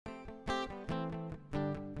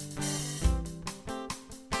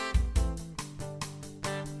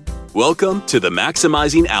Welcome to the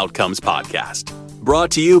Maximizing Outcomes podcast, brought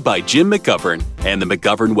to you by Jim McGovern and the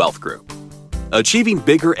McGovern Wealth Group. Achieving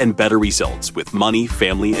bigger and better results with money,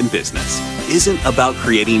 family, and business isn't about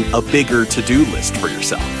creating a bigger to-do list for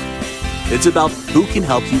yourself. It's about who can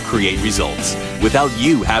help you create results without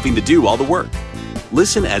you having to do all the work.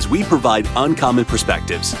 Listen as we provide uncommon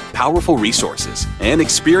perspectives, powerful resources, and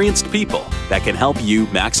experienced people that can help you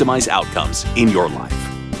maximize outcomes in your life.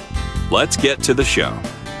 Let's get to the show.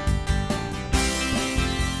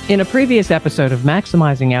 In a previous episode of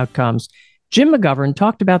Maximizing Outcomes, Jim McGovern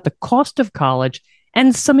talked about the cost of college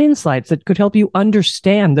and some insights that could help you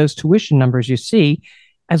understand those tuition numbers you see,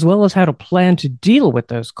 as well as how to plan to deal with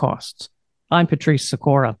those costs. I'm Patrice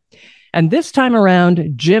Sikora. And this time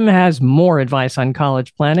around, Jim has more advice on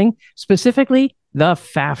college planning, specifically the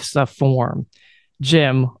FAFSA form.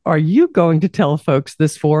 Jim, are you going to tell folks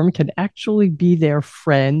this form can actually be their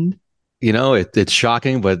friend? You know, it's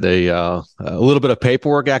shocking, but a little bit of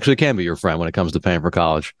paperwork actually can be your friend when it comes to paying for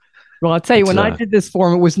college. Well, I'll tell you, when I did this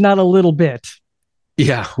form, it was not a little bit.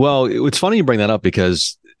 Yeah, well, it's funny you bring that up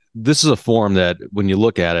because this is a form that when you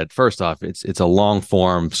look at it, first off, it's a long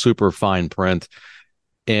form, super fine print.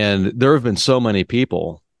 And there have been so many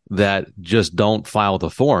people that just don't file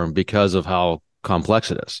the form because of how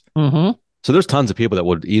complex it is. Mm-hmm. So there's tons of people that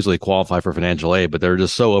would easily qualify for financial aid, but they're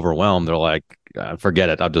just so overwhelmed. They're like, forget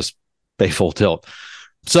it. I'll just pay full tilt.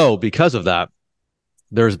 So because of that,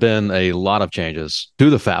 there's been a lot of changes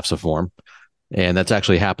to the FAFSA form, and that's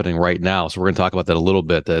actually happening right now. So we're going to talk about that a little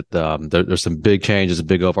bit, that there's some big changes and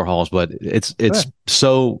big overhauls, but it's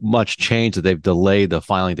so much change that they've delayed the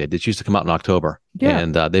filing date. This used to come out in October,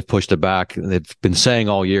 and they've pushed it back. They've been saying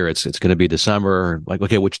all year it's going to be December. Like,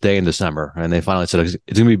 okay, which day in December? And they finally said it's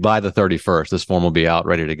going to be by the 31st. This form will be out,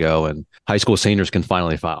 ready to go, and high school seniors can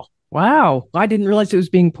finally file. Wow. I didn't realize it was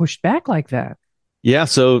being pushed back like that. Yeah,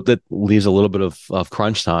 so that leaves a little bit of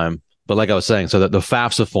crunch time. But like I was saying, so that the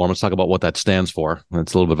FAFSA form, let's talk about what that stands for.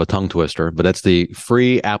 It's a little bit of a tongue twister, but that's the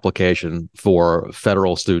free application for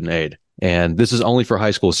federal student aid. And this is only for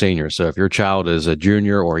high school seniors. So if your child is a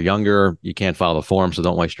junior or younger, you can't file the form, so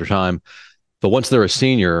don't waste your time. But once they're a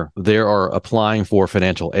senior, they are applying for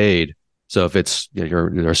financial aid. So if it's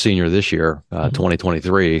you're a senior this year,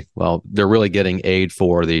 2023, well, they're really getting aid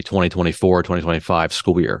for the 2024, 2025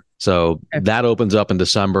 school year. So that opens up in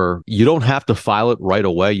December. You don't have to file it right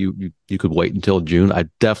away. You could wait until June. I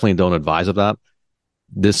definitely don't advise of that.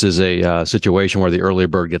 This is a situation where the early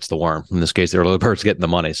bird gets the worm. In this case, the early bird's getting the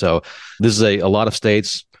money. So this is a lot of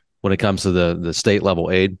states, when it comes to the state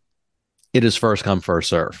level aid, it is first come, first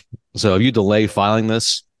serve. So if you delay filing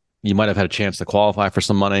this, you might have had a chance to qualify for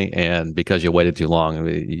some money, and because you waited too long,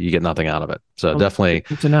 you get nothing out of it. So definitely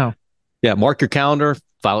good to know. Yeah, mark your calendar,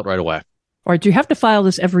 file it right away. All right, do you have to file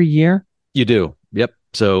this every year? You do. Yep.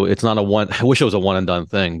 So it's not I wish it was a one and done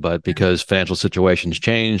thing, but because financial situations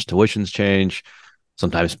change, tuitions change,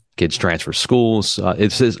 sometimes kids transfer schools.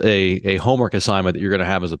 It's a homework assignment that you're going to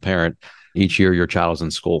have as a parent each year your child is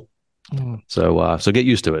in school. So get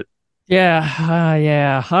used to it.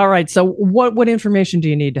 Yeah. All right. So what information do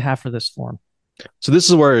you need to have for this form? So this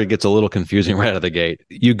is where it gets a little confusing right out of the gate.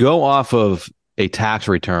 You go off of a tax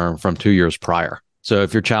return from 2 years prior. So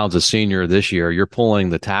if your child's a senior this year, you're pulling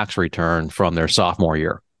the tax return from their sophomore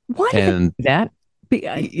year. Why do that?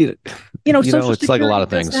 It's like a lot of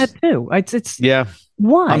things. That too. It's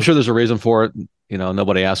why? I'm sure there's a reason for it.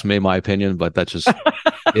 Nobody asked me my opinion, but that's just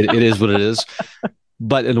it is what it is.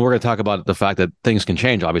 And we're going to talk about the fact that things can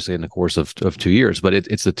change, obviously, in the course of 2 years. But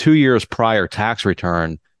it's the 2 years prior tax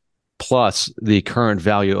return plus the current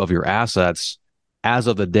value of your assets as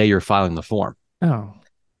of the day you're filing the form. Oh.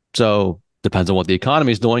 So depends on what the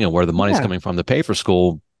economy is doing and where the money's coming from to pay for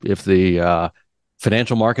school. If the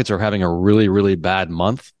financial markets are having a really, really bad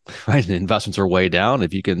month, right, and investments are way down,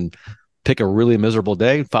 if you can pick a really miserable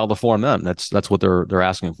day, file the form then. That's what they're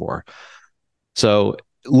asking for. So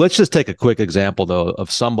let's just take a quick example, though, of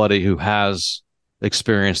somebody who has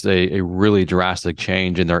experienced a really drastic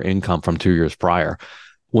change in their income from 2 years prior.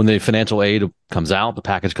 When the financial aid comes out, the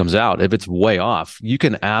package comes out, if it's way off, you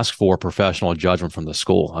can ask for professional judgment from the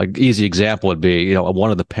school. An easy example would be,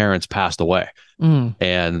 one of the parents passed away,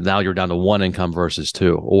 and now you're down to one income versus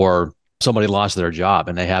two, or somebody lost their job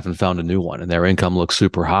and they haven't found a new one and their income looks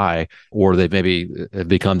super high, or they maybe have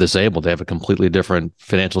become disabled. They have a completely different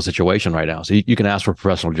financial situation right now. So you can ask for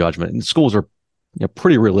professional judgment, and schools are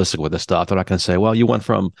pretty realistic with this stuff. They're not going to say, well, you went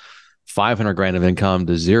from $500,000 of income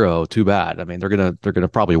to zero. Too bad. I mean, they're gonna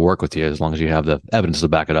probably work with you as long as you have the evidence to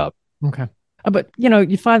back it up. Okay, but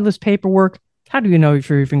you file this paperwork. How do you know if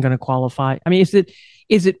you're even going to qualify? I mean,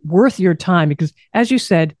 is it worth your time? Because as you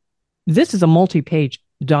said, this is a multi-page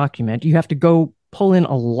document. You have to go pull in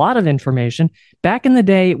a lot of information. Back in the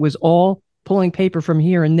day, it was all pulling paper from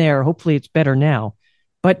here and there. Hopefully it's better now.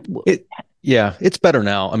 But it's better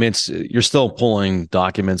now. I mean, you're still pulling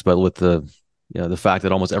documents, but with the fact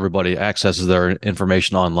that almost everybody accesses their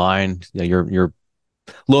information online, you're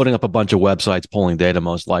loading up a bunch of websites, pulling data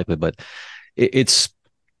most likely. But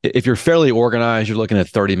if you're fairly organized, you're looking at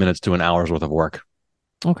 30 minutes to an hour's worth of work.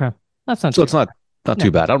 Okay. That's not so it's not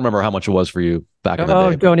too bad. I don't remember how much it was for you back in the day.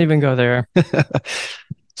 Oh, don't even go there.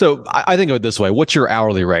 So I think of it this way. What's your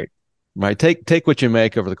hourly rate? Right? Take what you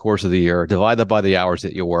make over the course of the year, divide that by the hours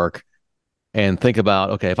that you work, and think about,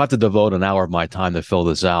 okay, if I have to devote an hour of my time to fill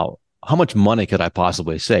this out, how much money could I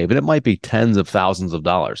possibly save? And it might be tens of thousands of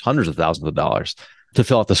dollars, hundreds of thousands of dollars to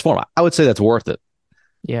fill out this form. I would say that's worth it.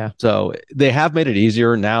 Yeah. So they have made it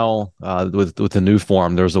easier now with the new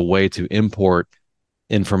form. There's a way to import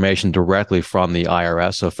information directly from the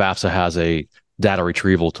IRS. So FAFSA has a data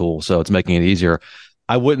retrieval tool, so it's making it easier.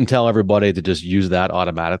 I wouldn't tell everybody to just use that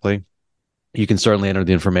automatically. You can certainly enter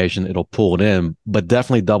the information, it'll pull it in, but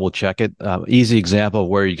definitely double check it. Easy example of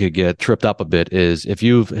where you could get tripped up a bit is if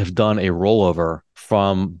you have done a rollover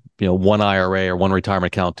from one IRA or one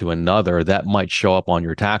retirement account to another, that might show up on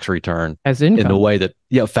your tax return as income, in the way that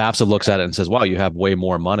FAFSA looks at it and says, wow, you have way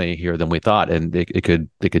more money here than we thought, and it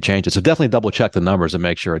could change it. So definitely double check the numbers and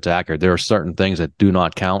make sure it's accurate. There are certain things that do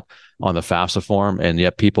not count on the FAFSA form, and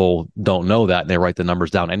yet people don't know that, and they write the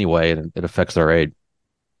numbers down anyway, and it affects their aid.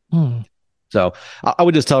 So I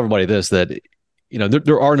would just tell everybody this, that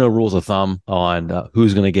there are no rules of thumb on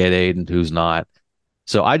who's going to get aid and who's not.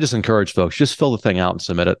 So I just encourage folks, just fill the thing out and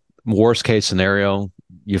submit it. Worst case scenario,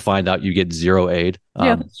 you find out you get zero aid.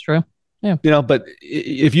 Yeah, that's true. Yeah. But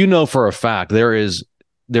if you know for a fact there is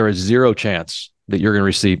zero chance that you're going to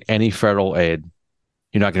receive any federal aid,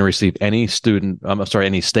 you're not going to receive any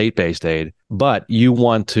any state-based aid, but you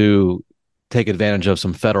want to take advantage of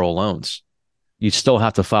some federal loans, you still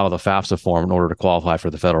have to file the FAFSA form in order to qualify for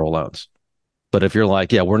the federal loans. But if you're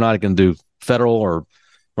like, we're not going to do federal, or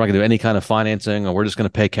we're not going to do any kind of financing, or we're just going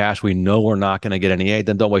to pay cash, we know we're not going to get any aid,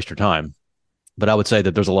 then don't waste your time. But I would say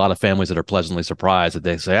that there's a lot of families that are pleasantly surprised that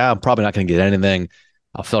they say, I'm probably not going to get anything.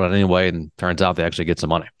 I'll fill it out anyway. And turns out they actually get some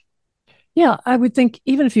money. Yeah, I would think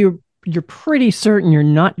even if you're pretty certain you're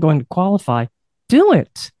not going to qualify, do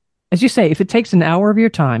it. As you say, if it takes an hour of your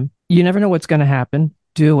time, you never know what's going to happen.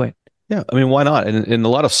 Do it. Yeah, I mean, why not? And in a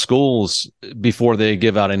lot of schools, before they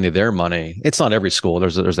give out any of their money, it's not every school.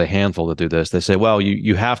 There's a handful that do this. They say, well,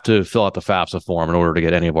 you have to fill out the FAFSA form in order to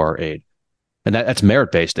get any of our aid. And that's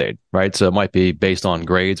merit-based aid, right? So it might be based on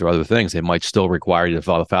grades or other things. They might still require you to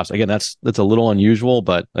fill out the FAFSA. Again, that's a little unusual,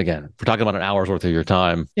 but again, if we're talking about an hour's worth of your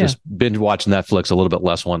time, just binge watch Netflix a little bit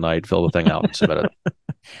less one night, fill the thing out and submit it.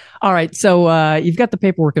 All right. So you've got the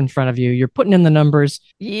paperwork in front of you. You're putting in the numbers.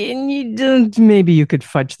 Maybe you could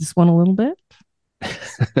fudge this one a little bit.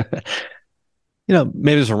 Maybe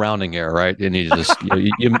there's a rounding error, right? And you just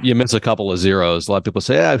you miss a couple of zeros. A lot of people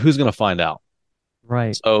say, who's going to find out?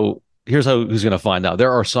 Right. So here's who's going to find out.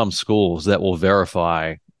 There are some schools that will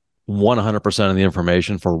verify 100% of the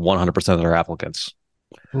information for 100% of their applicants.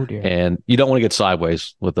 Oh dear. And you don't want to get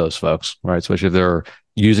sideways with those folks, right? Especially if they're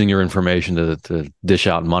using your information to dish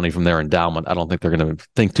out money from their endowment. I don't think they're going to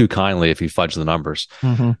think too kindly if you fudge the numbers.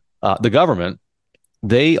 Mm-hmm. The government,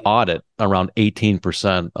 they audit around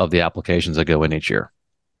 18% of the applications that go in each year.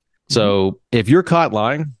 So if you're caught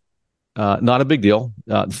lying, not a big deal.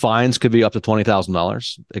 Fines could be up to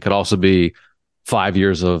 $20,000. It could also be 5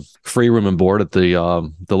 years of free room and board at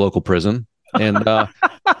the local prison. And,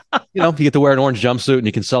 you get to wear an orange jumpsuit and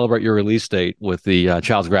you can celebrate your release date with the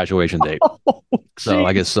child's graduation date. So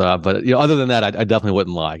I guess, but other than that, I definitely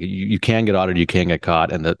wouldn't lie. You can get audited, you can get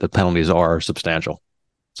caught, and the penalties are substantial.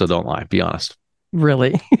 So don't lie, be honest.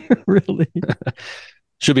 Really? Really?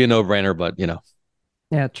 Should be a no-brainer, but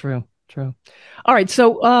Yeah, true. All right.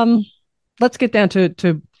 So, let's get down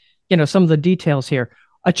to some of the details here.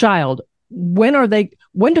 A child, when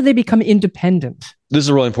do they become independent? This is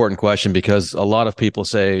a really important question because a lot of people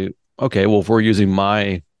say, okay, well, if we're using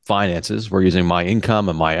my finances, we're using my income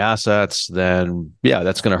and my assets, then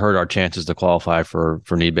that's going to hurt our chances to qualify for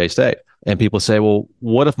need-based aid. And people say, well,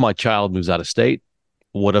 what if my child moves out of state?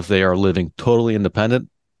 What if they are living totally independent?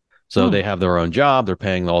 So they have their own job, they're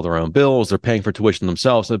paying all their own bills, they're paying for tuition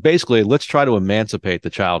themselves. So basically, let's try to emancipate the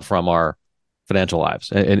child from our financial lives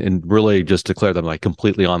and really just declare them like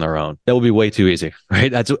completely on their own. That would be way too easy, right?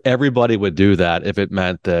 That's everybody would do that if it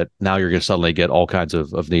meant that now you're going to suddenly get all kinds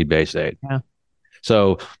of need-based aid. Yeah.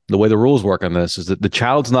 So the way the rules work on this is that the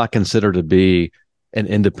child's not considered to be an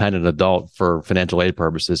independent adult for financial aid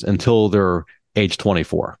purposes until they're age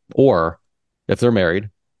 24, or if they're married,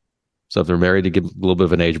 So if they're married, to give a little bit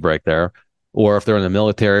of an age break there, or if they're in the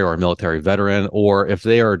military or a military veteran, or if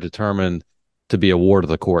they are determined to be a ward of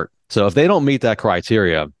the court. So if they don't meet that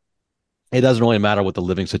criteria, it doesn't really matter what the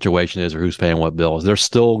living situation is or who's paying what bills. They're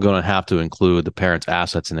still going to have to include the parent's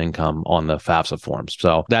assets and income on the FAFSA forms.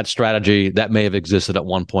 So that strategy, that may have existed at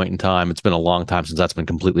one point in time. It's been a long time since that's been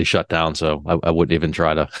completely shut down. So I wouldn't even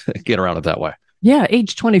try to get around it that way. Yeah,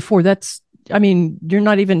 age 24, you're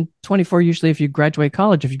not even 24 usually if you graduate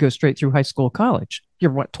college, if you go straight through high school, college.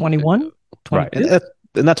 You're what, 21? 22? Right.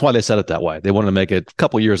 And that's why they said it that way. They wanted to make it a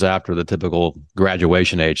couple years after the typical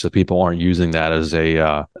graduation age, so people aren't using that as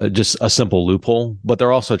just a simple loophole. But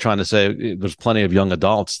they're also trying to say there's plenty of young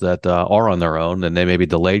adults that are on their own, and they maybe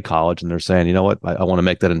delayed college, and they're saying, you know what, I want to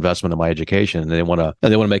make that investment in my education, and they want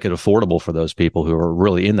to make it affordable for those people who are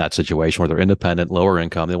really in that situation where they're independent, lower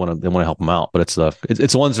income. They want to help them out. But it's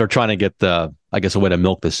the ones that are trying to get a way to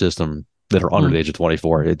milk the system that are under the age of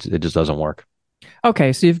 24. It just doesn't work.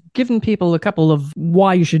 Okay, so you've given people a couple of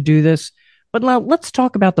why you should do this, but now let's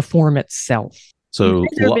talk about the form itself. So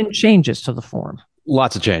there have been changes to the form.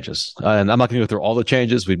 Lots of changes. And I'm not going to go through all the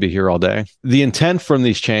changes. We'd be here all day. The intent from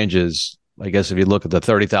these changes, I guess if you look at the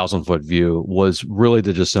 30,000 foot view, was really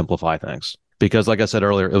to just simplify things. Because like I said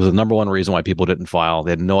earlier, it was the number one reason why people didn't file.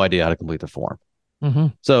 They had no idea how to complete the form. Mm-hmm.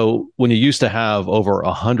 So when you used to have over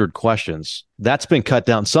 100 questions, that's been cut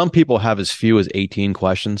down. Some people have as few as 18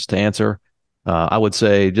 questions to answer. I would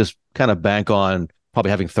say just kind of bank on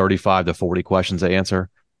probably having 35 to 40 questions to answer.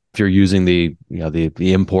 If you're using the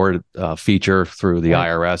import feature through the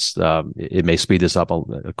IRS, it may speed this up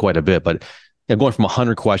quite a bit. But going from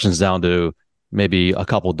 100 questions down to maybe a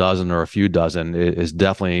couple dozen or a few dozen is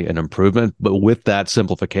definitely an improvement. But with that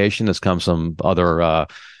simplification has come some other, I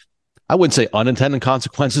wouldn't say unintended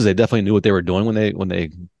consequences. They definitely knew what they were doing when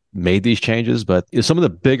they made these changes. But some of the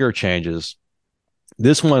bigger changes,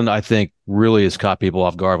 this one, I think, really has caught people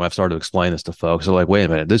off guard when I've started to explain this to folks. They're like, wait a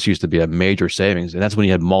minute, this used to be a major savings. And that's when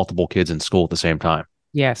you had multiple kids in school at the same time.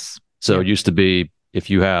 Yes. So It used to be if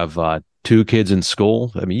you have two kids in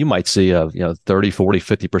school, I mean, you might see a 30, 40,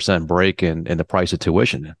 50% break in the price of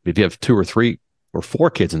tuition. If you have 2 or 3 or 4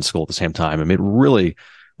 kids in school at the same time, I mean, it really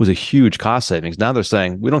was a huge cost savings. Now they're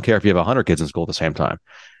saying, we don't care if you have 100 kids in school at the same time.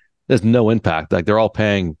 There's no impact. Like they're all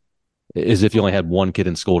paying as if you only had one kid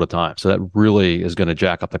in school at a time. So that really is going to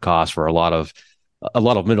jack up the cost for a lot of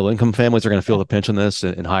middle income families are going to feel the pinch on this,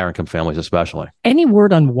 and higher income families especially. Any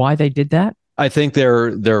word on why they did that? I think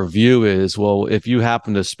their view is, well, if you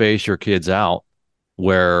happen to space your kids out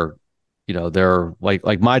where, they're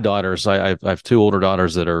like my daughters, I have 2 older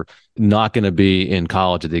daughters that are not going to be in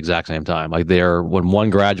college at the exact same time. Like when one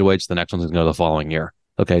graduates, the next one's going to go the following year.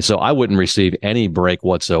 Okay, so I wouldn't receive any break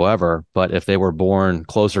whatsoever, but if they were born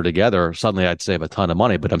closer together, suddenly I'd save a ton of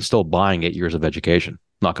money, but I'm still buying 8 years of education,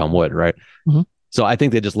 knock on wood, right? Mm-hmm. So I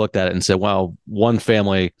think they just looked at it and said, well, one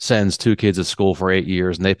family sends 2 kids to school for 8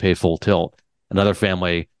 years and they pay full tilt. Another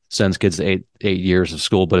family sends kids to eight years of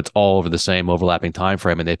school, but it's all over the same overlapping time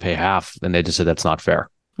frame and they pay half, and they just said that's not fair.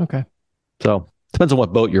 Okay. So depends on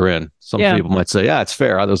what boat you're in. Some people might say, yeah, it's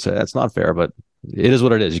fair. Others say that's not fair, but it is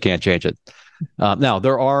what it is. You can't change it. Now,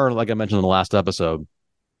 there are, like I mentioned in the last episode,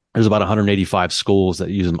 there's about 185 schools that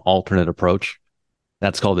use an alternate approach.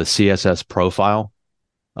 That's called the CSS profile.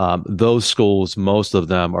 Those schools, most of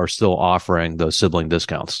them are still offering those sibling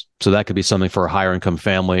discounts. So that could be something for a higher income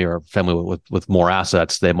family or family with more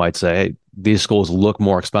assets. They might say, hey, these schools look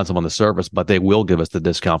more expensive on the surface, but they will give us the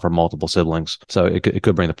discount for multiple siblings. So it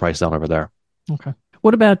could bring the price down over there. Okay.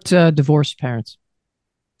 What about divorced parents?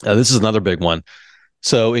 This is another big one.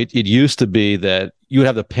 So it used to be that you would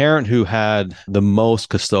have the parent who had the most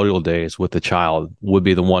custodial days with the child would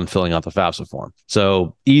be the one filling out the FAFSA form.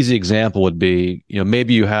 So easy example would be,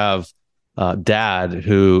 maybe you have dad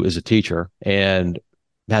who is a teacher and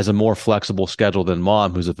has a more flexible schedule than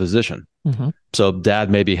mom who's a physician. Mm-hmm. So dad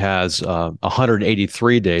maybe has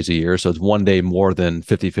 183 days a year. So it's 1 day more than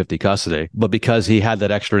 50-50 custody. But because he had that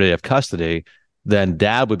extra day of custody, then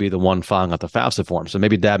dad would be the one filling out the FAFSA form. So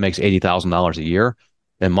maybe dad makes $80,000 a year.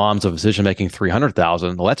 And mom's a physician making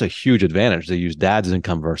 $300,000. Well, that's a huge advantage. They use dad's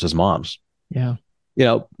income versus mom's. Yeah.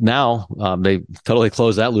 Now they totally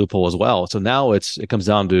closed that loophole as well. So now it comes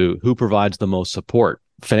down to who provides the most support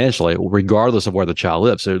financially, regardless of where the child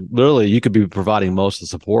lives. So literally, you could be providing most of the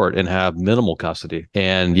support and have minimal custody,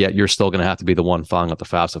 and yet you're still going to have to be the one filing out the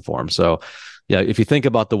FAFSA form. So, if you think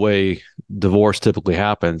about the way divorce typically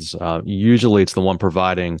happens, usually it's the one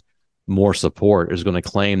providing more support is going to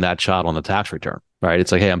claim that child on the tax return. right?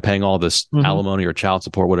 It's like, hey, I'm paying all this alimony or child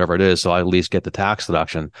support, whatever it is, so I at least get the tax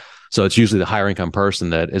deduction. So it's usually the higher income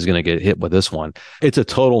person that is going to get hit with this one. It's a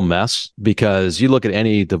total mess because you look at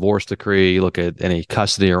any divorce decree, you look at any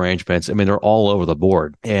custody arrangements. I mean, they're all over the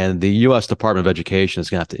board. And the U.S. Department of Education is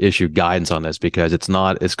going to have to issue guidance on this because it's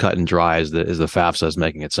not as cut and dry as the FAFSA is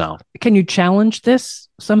making it sound. Can you challenge this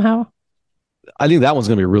somehow? I think that one's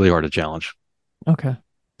going to be really hard to challenge. Okay.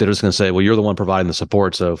 They're just going to say, well, you're the one providing the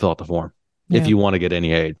support, so fill out the form if you want to get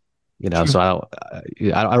any aid. Sure. So I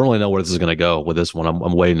don't really know where this is going to go with this one.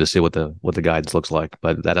 I'm waiting to see what the guidance looks like,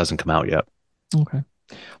 but that hasn't come out yet. Okay.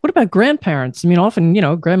 What about grandparents? I mean, often,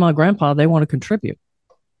 grandma and grandpa, they want to contribute.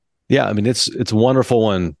 Yeah. I mean, it's wonderful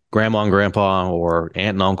when grandma and grandpa or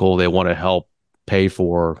aunt and uncle, they want to help pay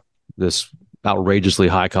for this outrageously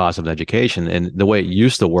high cost of an education. And the way it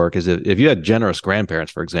used to work is if you had generous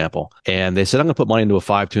grandparents, for example, and they said, I'm going to put money into a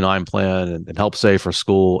 529 plan and help save for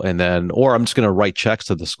school. And then, or I'm just going to write checks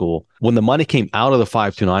to the school. When the money came out of the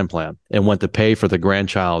 529 plan and went to pay for the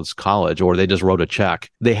grandchild's college, or they just wrote a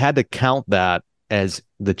check, they had to count that as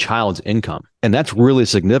the child's income. And that's really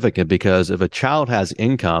significant because if a child has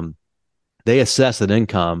income, they assess that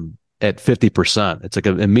income at 50%. It's like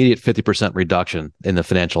an immediate 50% reduction in the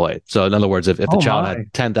financial aid. So in other words, if the child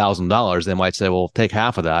had $10,000, they might say, well, take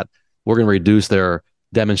half of that. We're going to reduce their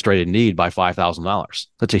demonstrated need by $5,000.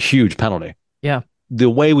 That's a huge penalty. Yeah. The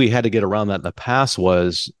way we had to get around that in the past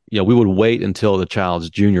was, we would wait until the child's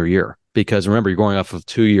junior year. Because remember, you're going off of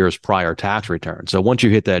 2 years prior tax return. So once you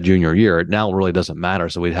hit that junior year, it now really doesn't matter.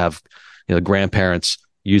 So we'd have grandparents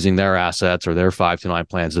using their assets or their 529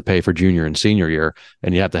 plans to pay for junior and senior year,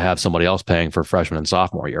 and you have to have somebody else paying for freshman and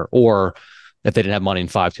sophomore year. Or if they didn't have money in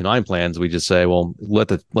 529 plans, we just say, well, let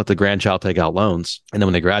the grandchild take out loans, and then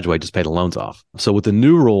when they graduate, just pay the loans off. So with the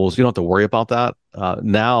new rules, you don't have to worry about that.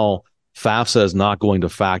 Now, FAFSA is not going to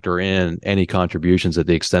factor in any contributions that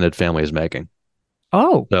the extended family is making.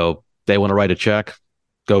 Oh. So they want to write a check,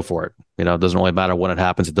 go for it. It doesn't really matter when it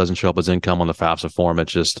happens. It doesn't show up as income on the FAFSA form.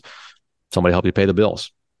 It's just somebody help you pay the bills.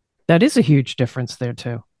 That is a huge difference there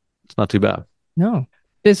too. It's not too bad. No.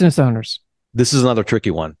 Business owners. This is another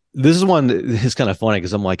tricky one. This is one that is kind of funny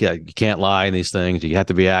because I'm like, yeah, you can't lie in these things. You have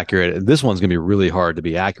to be accurate. This one's going to be really hard to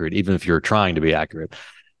be accurate, even if you're trying to be accurate.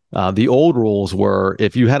 The old rules were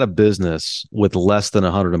if you had a business with less than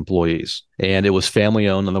 100 employees and it was family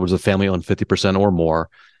owned, in other words, the family owned 50% or more,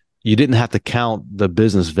 you didn't have to count the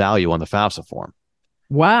business value on the FAFSA form.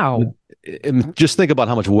 Wow. And just think about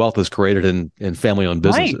how much wealth is created in family-owned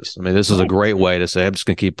businesses. Right. I mean, this is a great way to say, I'm just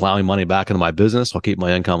going to keep plowing money back into my business. I'll keep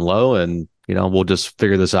my income low and, we'll just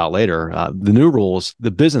figure this out later. The new rules,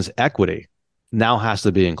 the business equity now has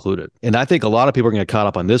to be included. And I think a lot of people are going to get caught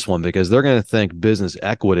up on this one because they're going to think business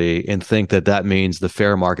equity and think that means the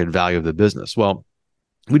fair market value of the business. Well,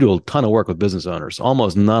 we do a ton of work with business owners.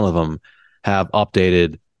 Almost none of them have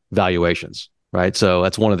updated valuations, right? So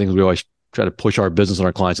that's one of the things we always try to push our business and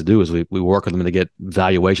our clients to do is we work with them to get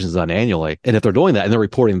valuations done annually. And if they're doing that and they're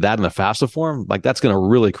reporting that in the FAFSA form, like that's going to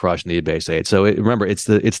really crush need-based aid. So remember, it's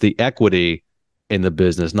the equity in the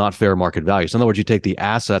business, not fair market value. So in other words, you take the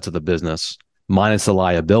assets of the business minus the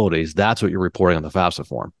liabilities. That's what you're reporting on the FAFSA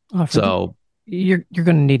form. So you're going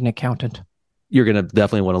to need an accountant. You're going to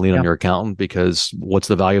definitely want to lean on your accountant because what's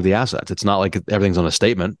the value of the assets? It's not like everything's on a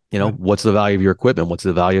statement. What's the value of your equipment? What's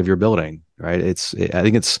the value of your building? Right? I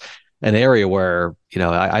think it's an area where,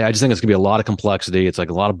 I just think it's gonna be a lot of complexity. It's like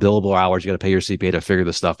a lot of billable hours. You got to pay your CPA to figure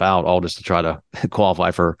this stuff out, all just to try to qualify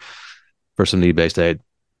for some need-based aid.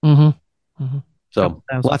 Mm-hmm. Mm-hmm. So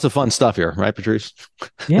lots of fun stuff here, right, Patrice?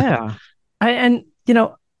 Yeah.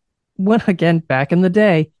 When again, back in the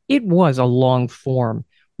day, it was a long form.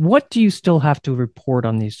 What do you still have to report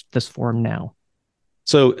on this form now?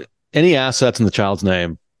 So any assets in the child's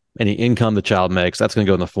name, any income the child makes, that's going to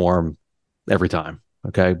go in the form every time.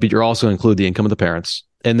 Okay. But you're also include the income of the parents.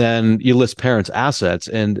 And then you list parents' assets,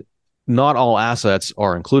 and not all assets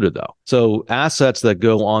are included though. So assets that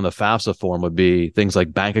go on the FAFSA form would be things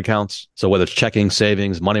like bank accounts. So whether it's checking,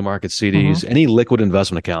 savings, money market CDs, any liquid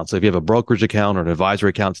investment account. So if you have a brokerage account or an advisory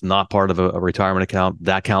account, it's not part of a retirement account,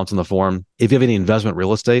 that counts in the form. If you have any investment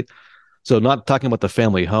real estate, so not talking about the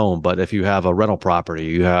family home, but if you have a rental property,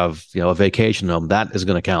 you have, a vacation home, that is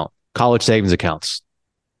going to count. College savings accounts,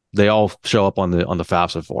 they all show up on the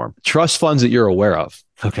FAFSA form. Trust funds that you're aware of.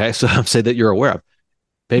 Okay. So say that you're aware of.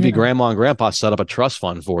 Maybe grandma and grandpa set up a trust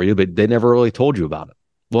fund for you, but they never really told you about it.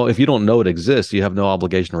 Well, if you don't know it exists, you have no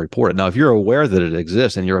obligation to report it. Now, if you're aware that it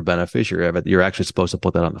exists and you're a beneficiary of it, you're actually supposed to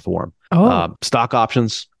put that on the form. Stock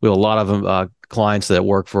options. We have a lot of clients that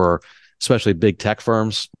work for especially big tech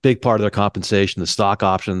firms, big part of their compensation, the stock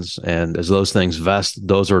options. And as those things vest,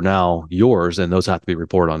 those are now yours and those have to be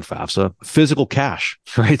reported on FAFSA. Physical cash,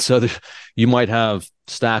 right? So you might have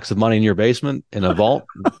stacks of money in your basement in a vault.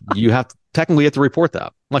 You technically have to report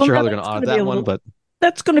that. I'm not sure how they're going to audit that one, but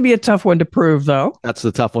that's going to be a tough one to prove, though. That's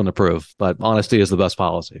the tough one to prove, but honesty is the best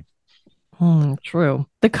policy. True.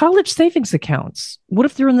 The college savings accounts, what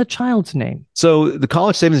if they're in the child's name? So the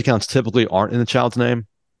college savings accounts typically aren't in the child's name.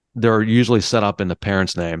 They're usually set up in the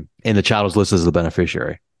parent's name, and the child is listed as the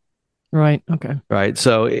beneficiary. Right. Okay. Right.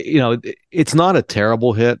 So, it's not a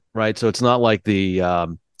terrible hit, right? So it's not like the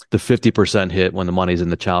 50% hit when the money's in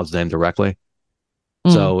the child's name directly.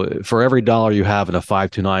 So for every dollar you have in a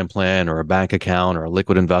 529 plan or a bank account or a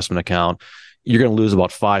liquid investment account, you're going to lose about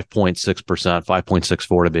 5.6%,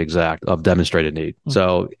 5.64 to be exact, of demonstrated need.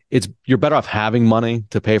 So you're better off having money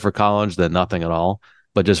to pay for college than nothing at all.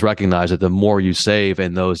 But just recognize that the more you save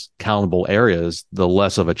in those countable areas, the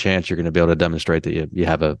less of a chance you're going to be able to demonstrate that you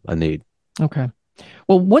have a need. Okay.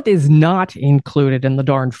 Well, what is not included in the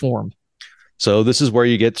darn form? So this is where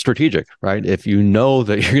you get strategic, right? If you know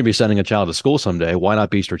that you're going to be sending a child to school someday, why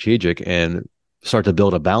not be strategic and start to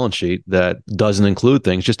build a balance sheet that doesn't include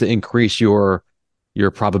things just to increase your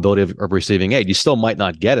probability of receiving aid. You still might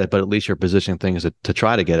not get it, but at least you're positioning things to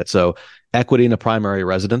try to get it. So equity in a primary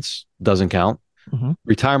residence doesn't count.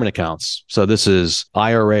 Retirement accounts. So this is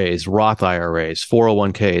IRAs, Roth IRAs,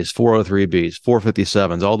 401ks, 403bs,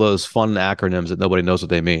 457s, all those fun acronyms that nobody knows what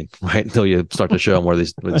they mean, right? Until you start to show them where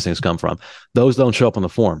these things come from. Those don't show up on the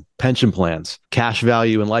form. Pension plans, cash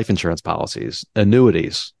value and life insurance policies,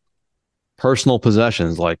 annuities, personal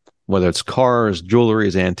possessions, like whether it's cars,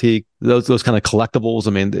 jewelry, antique, those kind of collectibles. I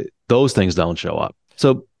mean, those things don't show up.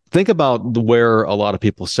 So think about where a lot of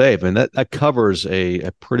people save, and that covers a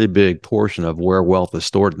pretty big portion of where wealth is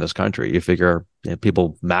stored in this country. You figure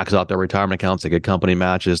people max out their retirement accounts, they get company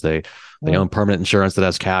matches, they own permanent insurance that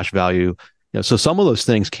has cash value. So some of those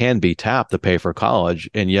things can be tapped to pay for college,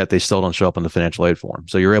 and yet they still don't show up in the financial aid form.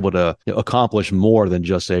 So you're able to accomplish more than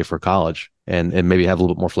just save for college and maybe have a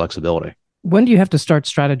little bit more flexibility. When do you have to start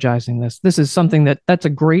strategizing this? This is something that's a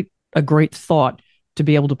great thought, to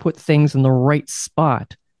be able to put things in the right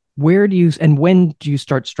spot. Where do you and when do you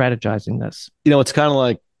start strategizing this? It's kind of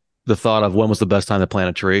like the thought of when was the best time to plant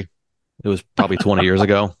a tree. It was probably 20 years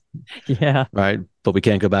ago. Yeah. Right. But we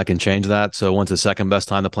can't go back and change that. So when's the second best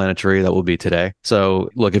time to plant a tree? That will be today. So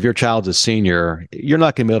look, if your child's a senior, you're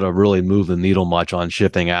not going to be able to really move the needle much on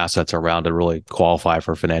shifting assets around to really qualify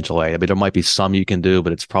for financial aid. I mean, there might be some you can do,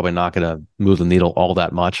 but it's probably not going to move the needle all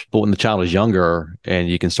that much. But when the child is younger and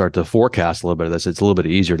you can start to forecast a little bit of this, it's a little bit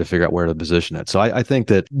easier to figure out where to position it. So I think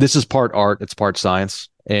that this is part art, it's part science.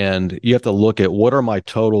 And you have to look at what are my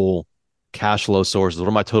total cash flow sources, what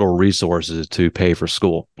are my total resources to pay for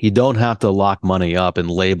school. You don't have to lock money up and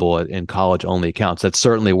label it in college only accounts. That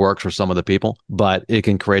certainly works for some of the people, but it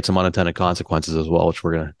can create some unintended consequences as well, which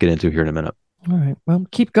we're going to get into here in a minute. All right. Well,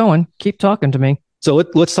 keep going. Keep talking to me. So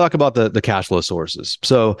let's talk about the cash flow sources.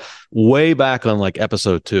 So way back on like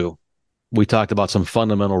episode 2, we talked about some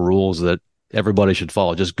fundamental rules that everybody should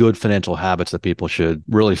follow, just good financial habits that people should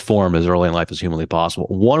really form as early in life as humanly possible.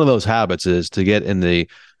 One of those habits is to get in the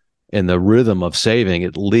rhythm of saving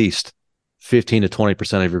at least 15 to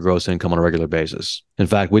 20% of your gross income on a regular basis. In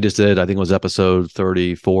fact, we just did, I think it was episode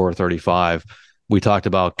 34 or 35. We talked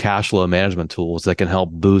about cash flow management tools that can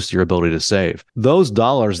help boost your ability to save. Those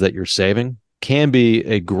dollars that you're saving can be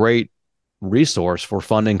a great resource for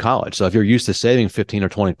funding college. So if you're used to saving 15 or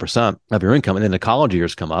 20% of your income and then the college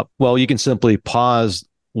years come up, well, you can simply pause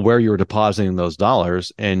where you're depositing those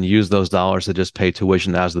dollars and use those dollars to just pay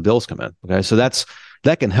tuition as the bills come in. Okay. So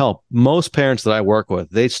that can help. Most parents that I work with,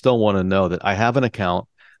 they still want to know that I have an account,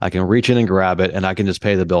 I can reach in and grab it, and I can just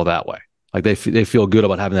pay the bill that way. Like they feel good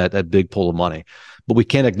about having that big pool of money. But we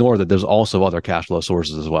can't ignore that there's also other cash flow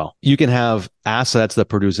sources as well. You can have assets that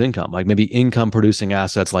produce income, like maybe income producing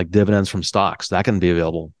assets like dividends from stocks. That can be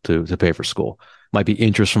available to pay for school. It might be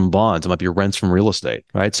interest from bonds. It might be rents from real estate,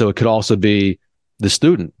 right? So it could also be the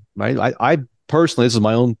student, right? I personally, this is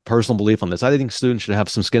my own personal belief on this. I think students should have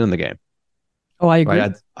some skin in the game. Oh, I agree.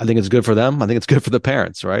 Right? I think it's good for them. I think it's good for the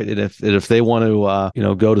parents, right? And if they want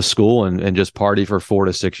to, go to school and just party for 4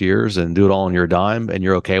 to 6 years and do it all on your dime, and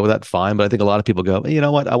you're okay with that, fine. But I think a lot of people go, you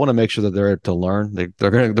know what? I want to make sure that they're to learn. They're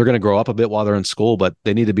gonna grow up a bit while they're in school, but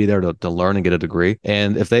they need to be there to learn and get a degree.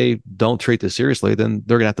 And if they don't treat this seriously, then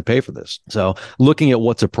they're gonna have to pay for this. So looking at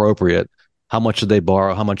what's appropriate. How much should they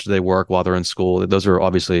borrow? How much do they work while they're in school? Those are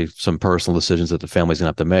obviously some personal decisions that the family's going to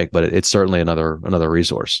have to make, but it's certainly another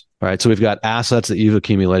resource. All right. So we've got assets that you've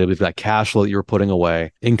accumulated. We've got cash flow that you're putting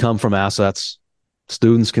away, income from assets,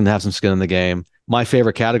 Students can have some skin in the game. My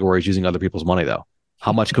favorite category is using other people's money, though.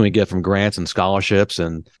 How much can we get from grants and scholarships?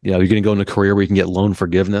 And, you're going to go into a career where you can get loan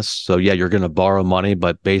forgiveness. So yeah, you're going to borrow money,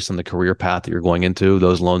 but based on the career path that you're going into,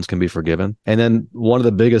 those loans can be forgiven. And then one of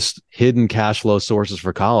the biggest hidden cash flow sources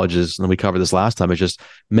for college is, and we covered this last time, is just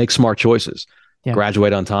make smart choices. Yeah.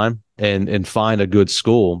 Graduate on time and find a good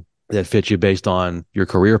school that fits you based on your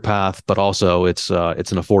career path, but also it's an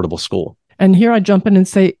affordable school. And here I jump in and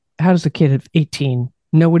say, how does a kid of 18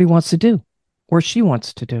 know what he wants to do or she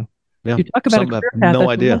wants to do? Yeah. You talk about a career path. No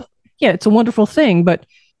idea. It's a wonderful thing, but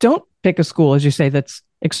don't pick a school, as you say, that's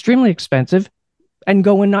extremely expensive and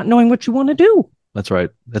go in not knowing what you want to do. That's right.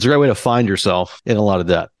 That's a great way to find yourself in a lot of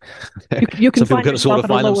debt. You can Some people can sort of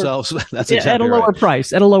find themselves. That's exactly at a lower right.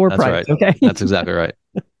 price. At a lower That's price. Right. Okay. That's exactly right.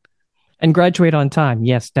 And graduate on time.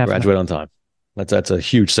 Yes, definitely. Graduate on time. That's a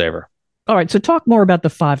huge saver. All right. So talk more about the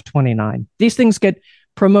 529. These things get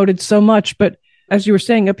promoted so much, but as you were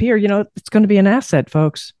saying up here, it's going to be an asset,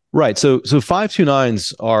 folks. Right. So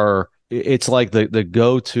 529s are, it's like the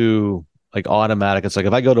go-to, like automatic. It's like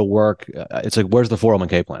if I go to work, it's like, where's the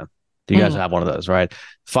 401k plan? Do you guys have one of those, right?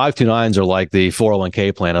 529s are like the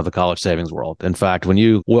 401k plan of the college savings world. In fact, when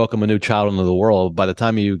you welcome a new child into the world, by the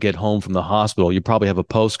time you get home from the hospital, you probably have a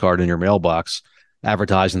postcard in your mailbox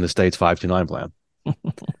advertising the state's 529 plan.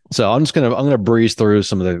 So I'm going to breeze through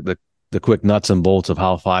some of the quick nuts and bolts of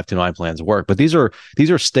how 529 plans work. But these are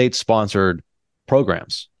state-sponsored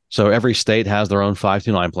programs. So every state has their own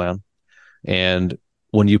 529 plan. And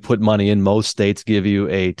when you put money in, most states give you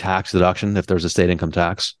a tax deduction if there's a state income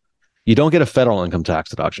tax. You don't get a federal income tax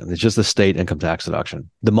deduction. It's just a state income tax deduction.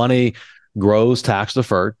 The money grows tax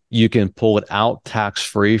deferred. You can pull it out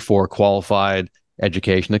tax-free for qualified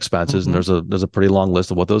education expenses. And there's a pretty long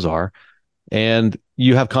list of what those are. And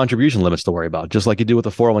you have contribution limits to worry about, just like you do with the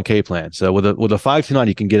 401k plan. So with a 529,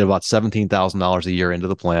 you can get about $17,000 a year into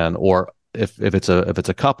the plan, or if it's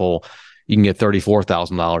a couple, you can get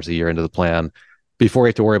 $34,000 a year into the plan before you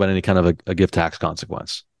have to worry about any kind of a gift tax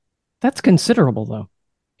consequence. That's considerable, though.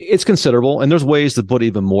 It's considerable, and there's ways to put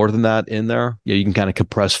even more than that in there. You can kind of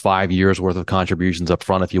compress 5 years worth of contributions up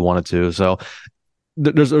front if you wanted to. So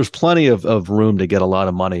there's plenty of room to get a lot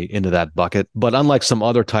of money into that bucket. But unlike some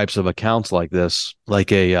other types of accounts like this,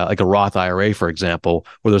 like a Roth IRA, for example,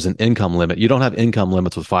 where there's an income limit, you don't have income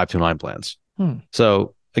limits with 529 plans.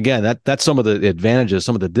 So again, that's some of the advantages.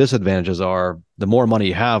 Some of the disadvantages are the more money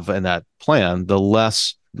you have in that plan, the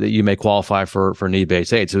less that you may qualify for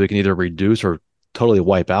need-based aid. So we can either reduce or totally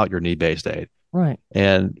wipe out your need-based aid. Right.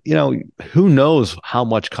 And, who knows how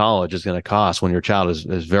much college is going to cost when your child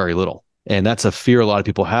is very little. And that's a fear a lot of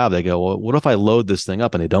people have. They go, well, what if I load this thing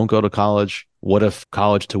up and they don't go to college? What if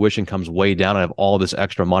college tuition comes way down and I have all this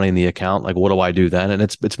extra money in the account? Like, what do I do then? And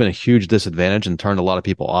it's been a huge disadvantage and turned a lot of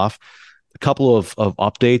people off. A couple of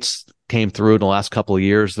updates came through in the last couple of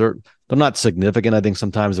years. They're not significant. I think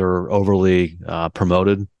sometimes they're overly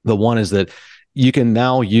promoted. The one is that you can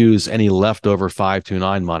now use any leftover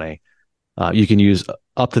 529 money. You can use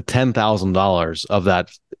up to $10,000 of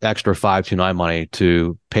that extra 529 money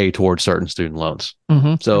to pay towards certain student loans.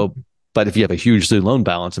 So, but if you have a huge student loan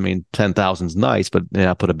balance, 10,000 is nice, but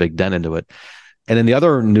put a big dent into it. And then the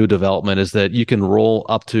other new development is that you can roll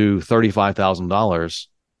up to $35,000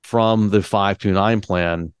 from the 529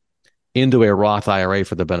 plan into a Roth IRA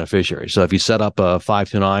for the beneficiary. So if you set up a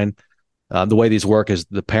 529, the way these work is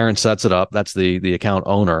the parent sets it up. That's the account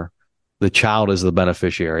owner. The child is the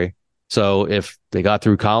beneficiary. So if they got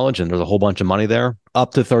through college and there's a whole bunch of money there,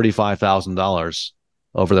 up to $35,000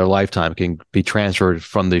 over their lifetime can be transferred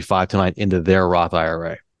from the 529 into their Roth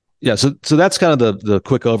IRA. Yeah, so that's kind of the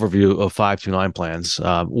quick overview of 529 plans.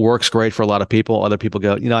 Works great for a lot of people. Other people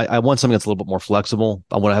go, I want something that's a little bit more flexible.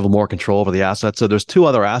 I want to have more control over the assets. So there's two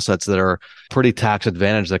other assets that are pretty tax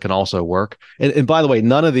advantaged that can also work. And by the way,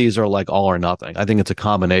 none of these are like all or nothing. I think it's a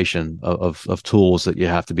combination of tools that you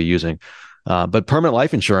have to be using. But permanent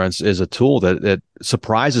life insurance is a tool that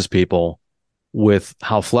surprises people with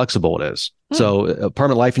how flexible it is. So a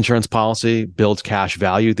permanent life insurance policy builds cash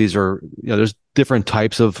value. These are, there's different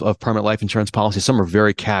types of permanent life insurance policies. Some are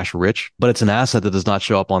very cash rich, but it's an asset that does not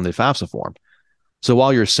show up on the FAFSA form. So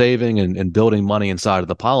while you're saving and building money inside of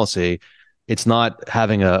the policy, it's not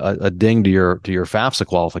having a ding to your FAFSA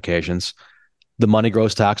qualifications. The money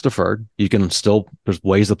grows tax deferred. You can still, there's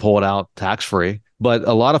ways to pull it out tax free. But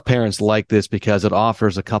a lot of parents like this because it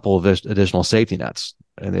offers a couple of additional safety nets.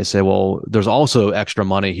 And they say, well, there's also extra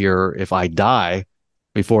money here if I die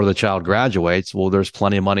before the child graduates. Well, there's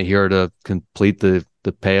plenty of money here to complete the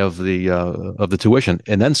pay of the tuition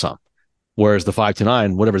and then some. Whereas the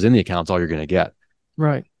 529, whatever's in the account is all you're going to get.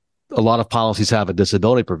 Right. A lot of policies have a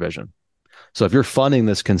disability provision. So if you're funding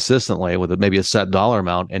this consistently with maybe a set dollar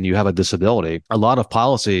amount and you have a disability, a lot of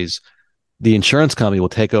policies, the insurance company will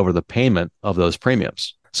take over the payment of those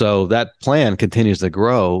premiums. So that plan continues to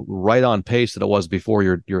grow right on pace that it was before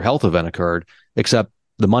your health event occurred, except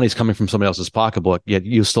the money's coming from somebody else's pocketbook, yet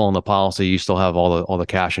you still own the policy, you still have all the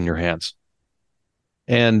cash in your hands.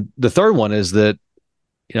 And the third one is that,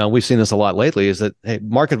 we've seen this a lot lately, is that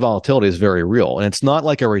market volatility is very real. And it's not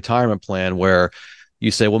like a retirement plan where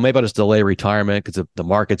you say, well, maybe I'll just delay retirement because the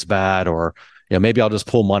market's bad, or maybe I'll just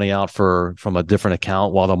pull money out from a different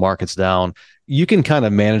account while the market's down. You can kind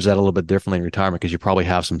of manage that a little bit differently in retirement because you probably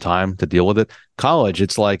have some time to deal with it. College,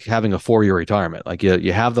 it's like having a 4-year retirement. Like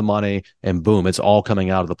you have the money and boom, it's all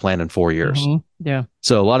coming out of the plan in 4 years. Mm-hmm. Yeah.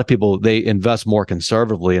 So a lot of people, they invest more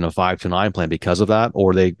conservatively in a 5-9 plan because of that,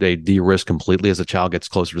 or they de-risk completely as the child gets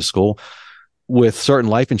closer to school. With certain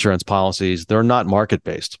life insurance policies, they're not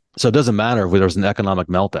market-based. So it doesn't matter if there's an economic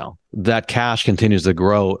meltdown. That cash continues to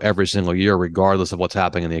grow every single year, regardless of what's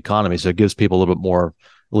happening in the economy. So it gives people a little bit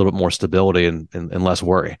more stability and less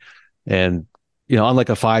worry. And, unlike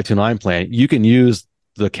a 5-9 plan, you can use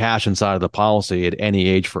the cash inside of the policy at any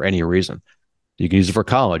age for any reason. You can use it for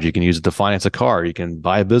college. You can use it to finance a car. You can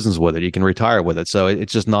buy a business with it. You can retire with it. So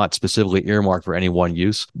it's just not specifically earmarked for any one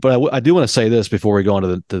use. But I do want to say this before we go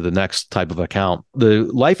on to the next type of account. The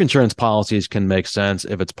life insurance policies can make sense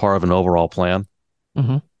if it's part of an overall plan.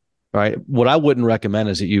 Mm-hmm. Right. What I wouldn't recommend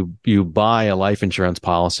is that you buy a life insurance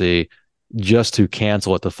policy just to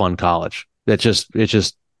cancel it to fund college. It's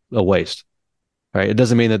just a waste. Right. It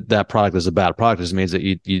doesn't mean that product is a bad product. It just means that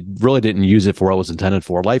you really didn't use it for what it was intended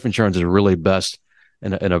for. Life insurance is really best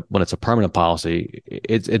when it's a permanent policy.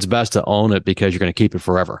 It's best to own it because you're going to keep it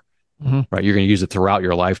forever. Mm-hmm. Right. You're going to use it throughout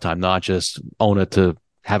your lifetime, not just own it to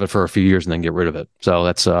have it for a few years and then get rid of it. So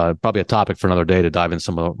that's probably a topic for another day to dive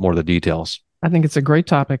into more of the details. I think it's a great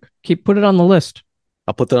topic. Put it on the list.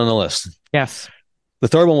 I'll put that on the list. Yes. The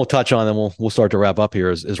third one we'll touch on, and we'll start to wrap up here,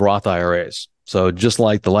 is Roth IRAs. So just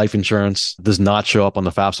like the life insurance does not show up on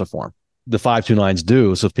the FAFSA form, the 529s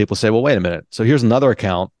do. So if people say, well, wait a minute. So here's another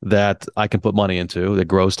account that I can put money into that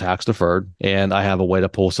grows tax deferred, and I have a way to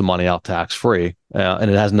pull some money out tax free, and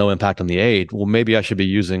it has no impact on the age. Well, maybe I should be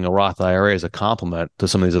using a Roth IRA as a complement to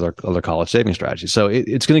some of these other college saving strategies. So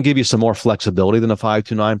it's going to give you some more flexibility than a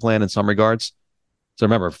 529 plan in some regards. So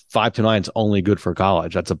remember, 529 is only good for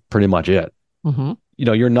college. That's pretty much it. Mm-hmm.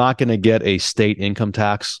 You're not going to get a state income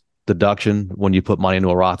tax deduction when you put money into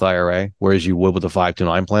a Roth IRA, whereas you would with a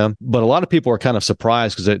 529 plan. But a lot of people are kind of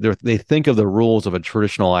surprised because they think of the rules of a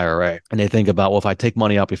traditional IRA, and they think about, well, if I take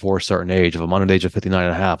money out before a certain age, if I'm under the age of 59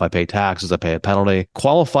 and a half, I pay taxes, I pay a penalty.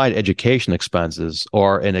 Qualified education expenses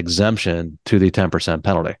are an exemption to the 10%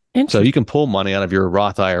 penalty. So you can pull money out of your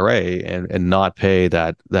Roth IRA and not pay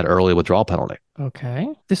that early withdrawal penalty. Okay.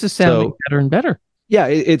 This is sounding better and better. Yeah.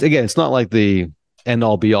 It's not like the end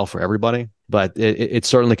all be all for everybody, but it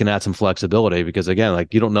certainly can add some flexibility because, again,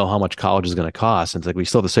 like you don't know how much college is going to cost. And it's like we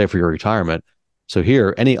still have to save for your retirement. So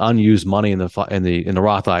here, any unused money in the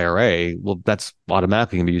Roth IRA, well, that's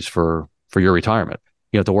automatically going to be used for your retirement.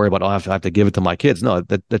 You don't have to worry about, I have to give it to my kids. No,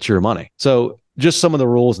 that's your money. So just some of the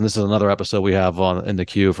rules, and this is another episode we have in the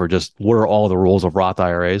queue for just what are all the rules of Roth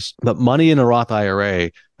IRAs. But money in a Roth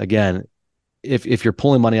IRA, again, if you're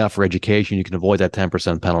pulling money out for education, you can avoid that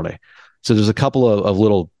 10% penalty. So there's a couple of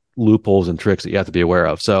little loopholes and tricks that you have to be aware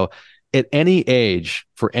of. So at any age,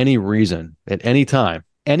 for any reason, at any time,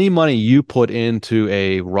 any money you put into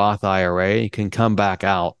a Roth IRA can come back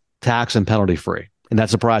out tax and penalty free. And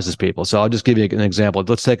that surprises people. So I'll just give you an example.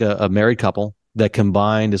 Let's take a married couple that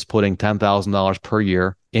combined is putting $10,000 per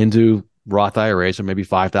year into Roth IRAs, or maybe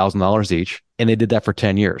 $5,000 each, and they did that for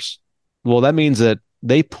 10 years. Well, that means that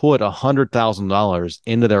they put $100,000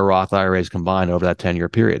 into their Roth IRAs combined over that 10-year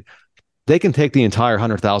period. They can take the entire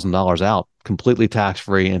 $100,000 out completely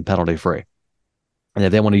tax-free and penalty-free. And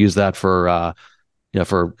if they want to use that for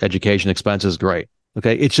education expenses, great.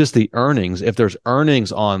 Okay. It's just the earnings. If there's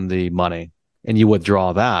earnings on the money and you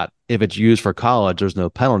withdraw that, if it's used for college, there's no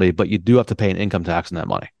penalty, but you do have to pay an income tax on that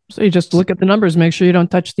money. So you just look at the numbers, make sure you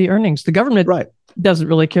don't touch the earnings. The government doesn't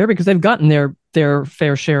really care because they've gotten their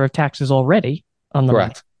fair share of taxes already on the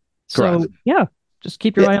money. So yeah, just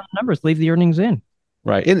keep your eye on the numbers, leave the earnings in.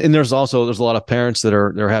 Right. And there's a lot of parents that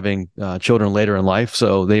are having children later in life.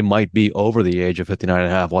 So they might be over the age of 59 and a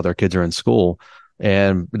half while their kids are in school.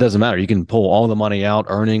 And it doesn't matter. You can pull all the money out,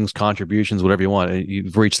 earnings, contributions, whatever you want.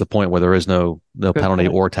 You've reached the point where there is no penalty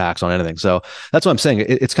or tax on anything. So that's what I'm saying.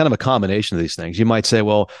 It's kind of a combination of these things. You might say,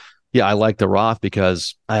 well, yeah, I like the Roth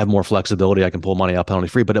because I have more flexibility. I can pull money out penalty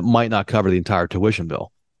free, but it might not cover the entire tuition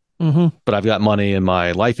bill. but I've got money in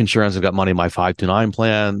my life insurance. I've got money in my 529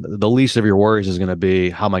 plan. The least of your worries is going to be,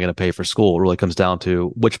 how am I going to pay for school? It really comes down to,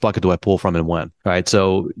 which bucket do I pull from and when, right?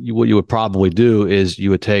 So what you would probably do is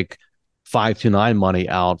you would take 529 money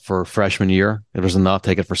out for freshman year. If there's enough,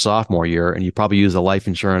 take it for sophomore year. And you probably use the life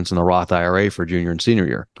insurance and the Roth IRA for junior and senior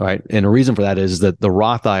year, right? And the reason for that is that the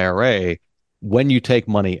Roth IRA, when you take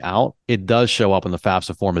money out, it does show up in the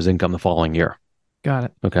FAFSA form as income the following year. Got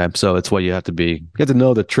it. Okay. So it's what you have to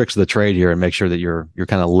know the tricks of the trade here and make sure that you're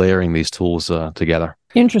kind of layering these tools together.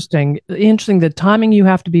 Interesting. The timing you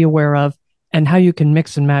have to be aware of and how you can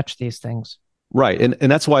mix and match these things. Right.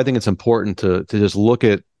 And that's why I think it's important to just look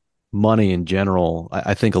at money in general,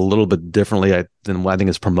 I think a little bit differently than what I think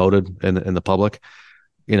is promoted in the public.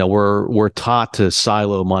 We're taught to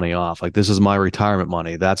silo money off. Like, this is my retirement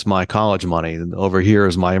money. That's my college money. And over here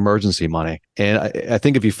is my emergency money. And I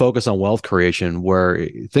think if you focus on wealth creation,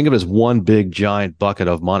 think of it as one big giant bucket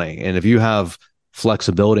of money. And if you have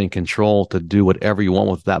flexibility and control to do whatever you want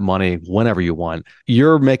with that money, whenever you want,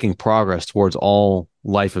 you're making progress towards all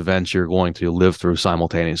life events you're going to live through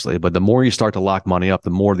simultaneously. But the more you start to lock money up, the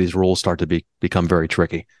more these rules start to become very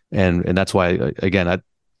tricky. And that's why, again,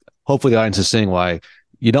 hopefully the audience is seeing why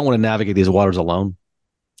you don't want to navigate these waters alone.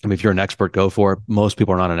 I mean, if you're an expert, go for it. Most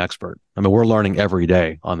people are not an expert. I mean, we're learning every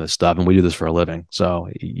day on this stuff, and we do this for a living. So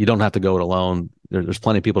you don't have to go it alone. There's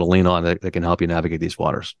plenty of people to lean on that can help you navigate these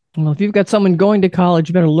waters. Well, if you've got someone going to college,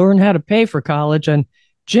 you better learn how to pay for college. And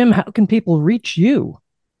Jim, how can people reach you?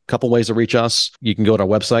 A couple ways to reach us. You can go to our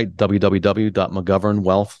website,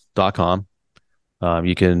 www.mcgovernwealth.com.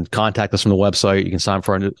 You can contact us from the website. You can sign up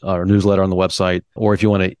for our newsletter on the website. Or if you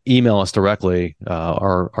want to email us directly,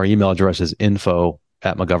 our email address is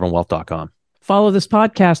info@mcgovernwealth.com. Follow this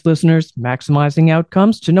podcast, listeners, Maximizing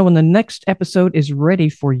Outcomes, to know when the next episode is ready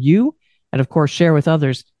for you. And of course, share with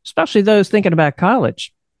others, especially those thinking about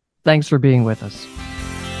college. Thanks for being with us.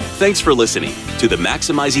 Thanks for listening to the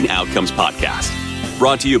Maximizing Outcomes podcast,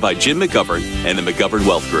 brought to you by Jim McGovern and the McGovern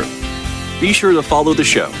Wealth Group. Be sure to follow the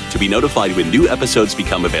show to be notified when new episodes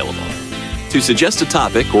become available. To suggest a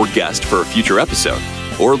topic or guest for a future episode,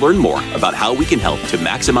 or learn more about how we can help to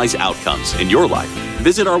maximize outcomes in your life,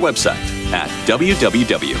 visit our website at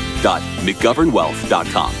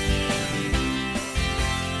www.mcgovernwealth.com.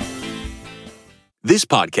 This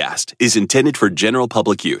podcast is intended for general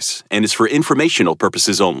public use and is for informational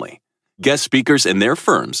purposes only. Guest speakers and their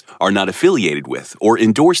firms are not affiliated with or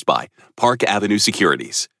endorsed by Park Avenue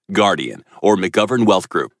Securities, Guardian, or McGovern Wealth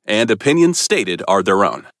Group, and opinions stated are their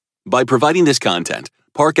own. By providing this content,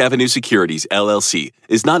 Park Avenue Securities, LLC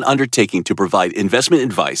is not undertaking to provide investment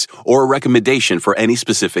advice or a recommendation for any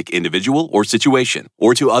specific individual or situation,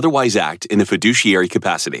 or to otherwise act in a fiduciary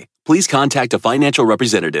capacity. Please contact a financial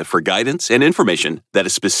representative for guidance and information that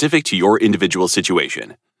is specific to your individual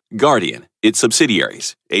situation. Guardian, its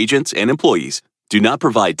subsidiaries, agents, and employees do not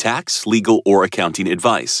provide tax, legal, or accounting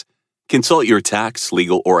advice. Consult your tax,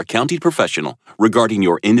 legal, or accounting professional regarding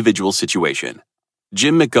your individual situation.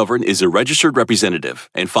 Jim McGovern is a registered representative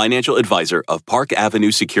and financial advisor of Park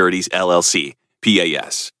Avenue Securities, LLC,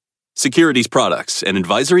 PAS. Securities products and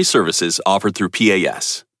advisory services offered through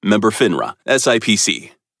PAS. Member FINRA,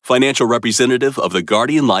 SIPC. Financial representative of the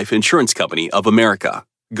Guardian Life Insurance Company of America,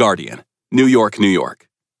 Guardian, New York, New York.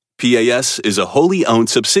 PAS is a wholly owned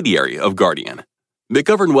subsidiary of Guardian.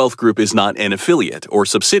 McGovern Wealth Group is not an affiliate or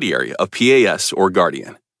subsidiary of PAS or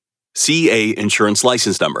Guardian. CA Insurance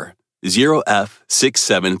License Number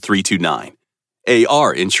 0F67329.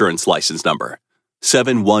 AR Insurance License Number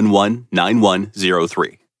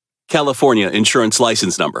 7119103. California Insurance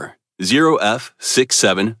License Number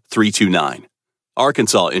 0F67329.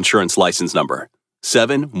 Arkansas Insurance License Number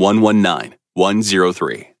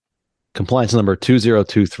 7119103. Compliance number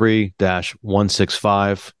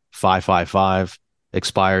 2023-165555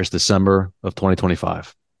 expires December of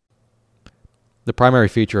 2025. The primary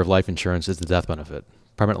feature of life insurance is the death benefit.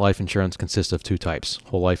 Permanent life insurance consists of two types,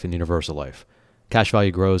 whole life and universal life. Cash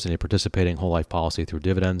value grows in a participating whole life policy through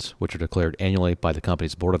dividends, which are declared annually by the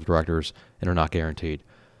company's board of directors and are not guaranteed.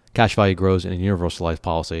 Cash value grows in a universal life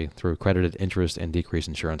policy through credited interest and decreased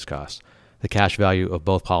insurance costs. The cash value of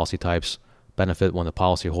both policy types benefit when the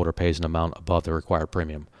policyholder pays an amount above the required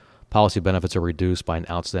premium. Policy benefits are reduced by an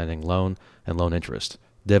outstanding loan and loan interest.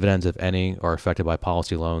 Dividends, if any, are affected by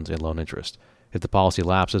policy loans and loan interest. If the policy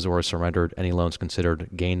lapses or is surrendered, any loans considered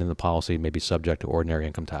gained in the policy may be subject to ordinary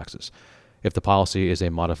income taxes. If the policy is a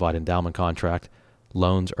modified endowment contract,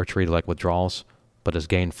 loans are treated like withdrawals, but as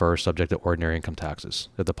gained first, subject to ordinary income taxes.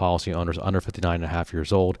 If the policy owner is under 59.5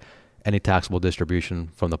 years old, any taxable distribution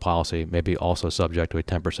from the policy may be also subject to a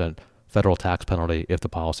 10% federal tax penalty if the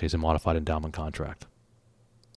policy is a modified endowment contract.